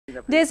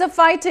Days of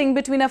fighting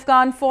between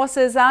Afghan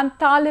forces and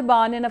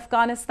Taliban in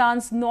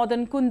Afghanistan's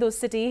northern Kunduz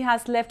city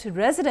has left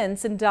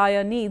residents in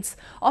dire needs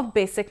of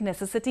basic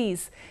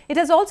necessities. It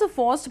has also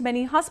forced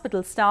many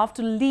hospital staff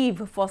to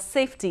leave for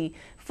safety,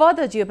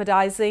 further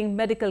jeopardizing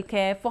medical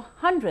care for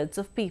hundreds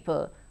of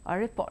people. A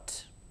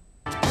report.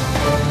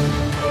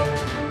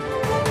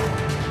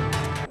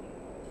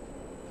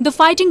 The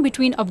fighting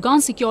between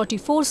Afghan security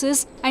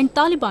forces and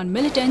Taliban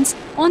militants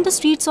on the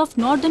streets of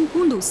northern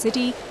Kunduz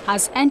city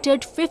has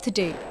entered fifth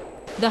day.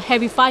 The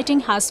heavy fighting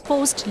has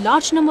forced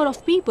large number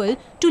of people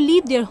to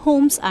leave their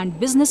homes and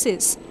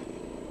businesses.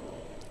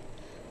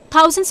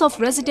 Thousands of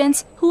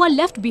residents who are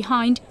left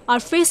behind are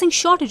facing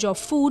shortage of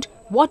food,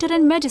 water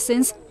and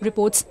medicines,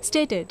 reports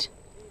stated.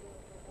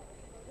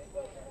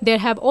 There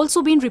have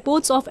also been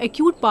reports of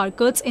acute power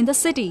cuts in the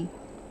city.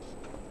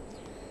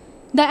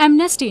 The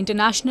Amnesty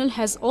International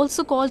has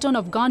also called on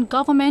Afghan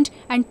government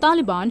and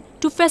Taliban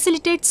to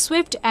facilitate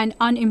swift and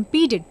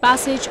unimpeded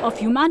passage of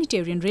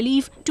humanitarian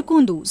relief to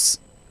Kunduz.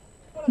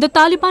 The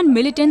Taliban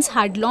militants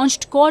had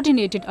launched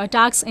coordinated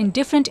attacks in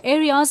different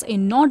areas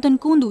in northern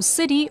Kunduz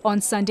city on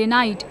Sunday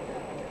night.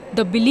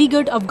 The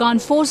beleaguered Afghan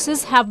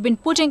forces have been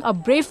putting a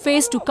brave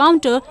face to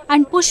counter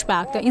and push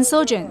back the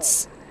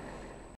insurgents.